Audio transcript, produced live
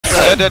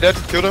Dead.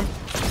 Killed him.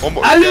 One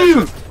more.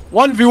 Alu!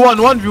 1v1,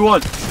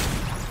 1v1.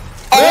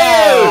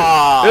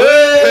 Oh!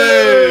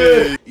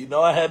 Hey! You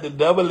know I had to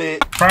double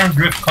it. Prime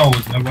drift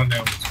codes, no one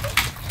else.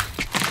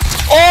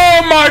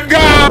 Oh my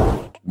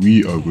god!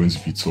 We are going to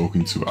be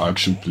talking to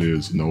actual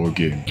players in our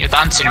game. You're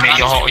dancing, mate.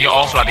 You're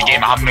awful at the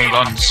game. I have no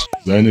guns.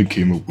 Zaina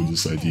came up with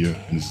this idea,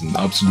 and it's an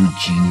absolute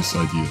genius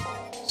idea.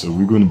 So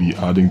we're going to be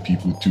adding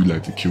people to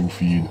like the kill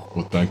feed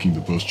or thanking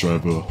the bus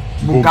driver.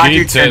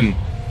 Bogaten.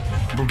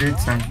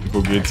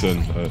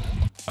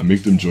 And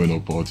make them join our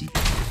party.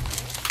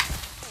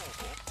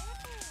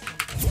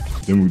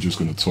 Then we're just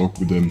going to talk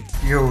with them.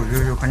 Yo,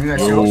 can you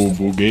guys Yo,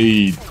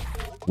 Bogate,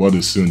 while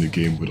they're still in the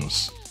game with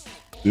us.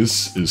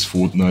 This is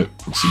Fortnite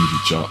Proximity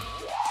Chat.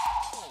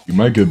 You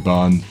might get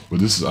banned, but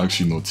this is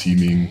actually not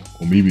teaming,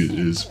 or maybe it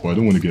is, but I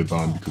don't want to get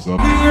banned because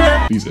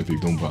please Epic,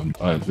 don't ban me.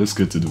 Alright, let's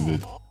get to the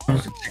vid.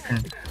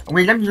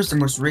 Wait, let me use the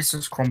most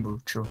racist combo,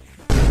 chill.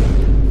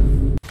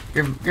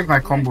 Give my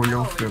combo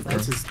low flip, bro.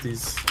 What is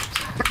this?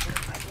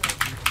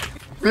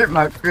 Rip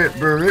my fit,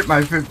 bro. Rip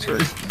my fit,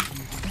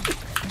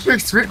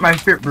 Tricks, rip my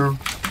fit, bro.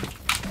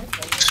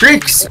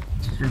 Tricks!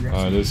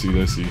 Alright, let's see.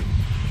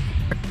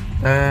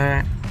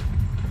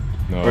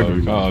 No,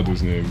 we can't add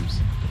those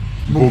names.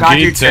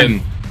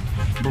 Bogaten.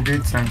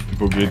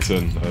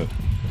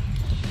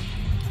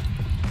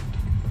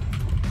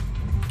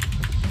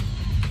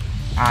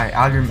 Alright,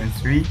 add him in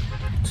 3,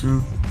 2,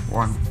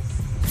 1.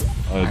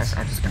 I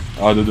just got.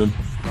 Added him.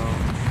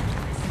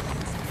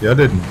 Yeah, I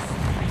didn't.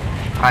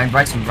 I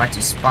invite him,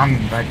 spam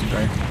invite the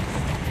guy.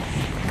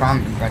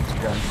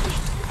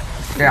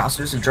 Yeah, as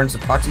soon as he joins the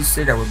party,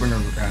 say that we're gonna,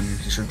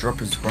 he should drop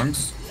his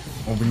guns.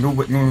 Or we know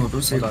what, no,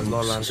 don't say That's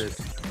not landed.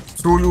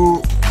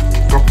 Solo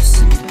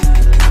proximity.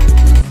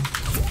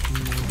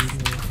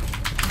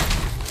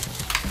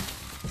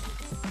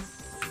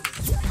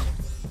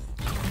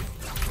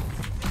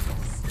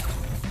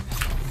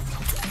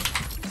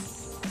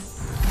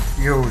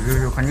 Yo,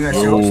 can you guys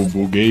hear us? Oh,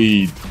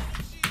 Bogate.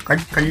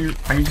 Can you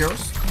hear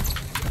us?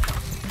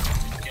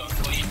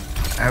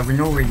 We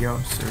know where you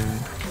are, so...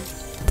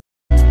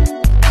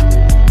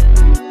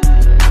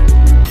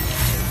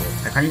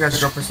 Can you guys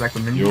drop us like a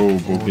minute? Yo,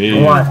 Bogate.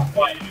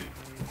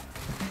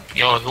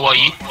 Yo, who are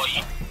you?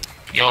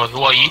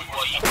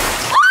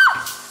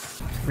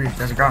 Wait,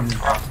 there's a guy on me.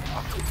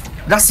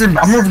 That's him!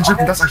 I'm not even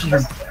joking, that's actually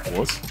him.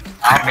 What?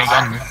 I have no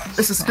gun.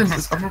 It's a skin,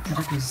 I'm not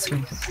even joking, it's a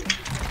skin.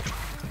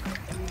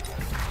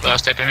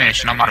 First step in,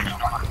 non marmi.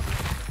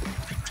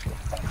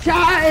 Ciao!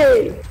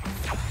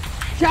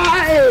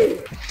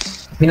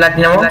 Mi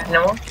latiniamo?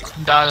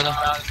 Da.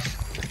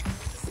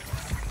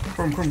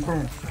 Come.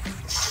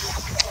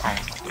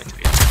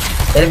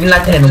 Mi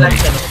latiniamo.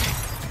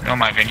 No,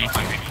 my venue.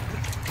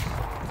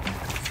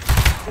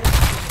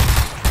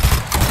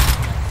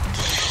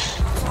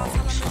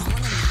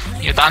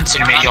 You're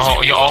dancing, mate.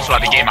 You're awful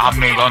at the game. I have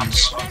no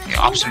guns.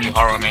 You're absolutely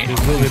horrible, mate.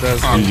 He's really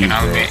does. Fucking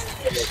hell, mate.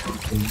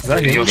 Is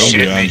that him? You're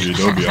shit, mate.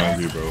 Don't be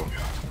angry, bro.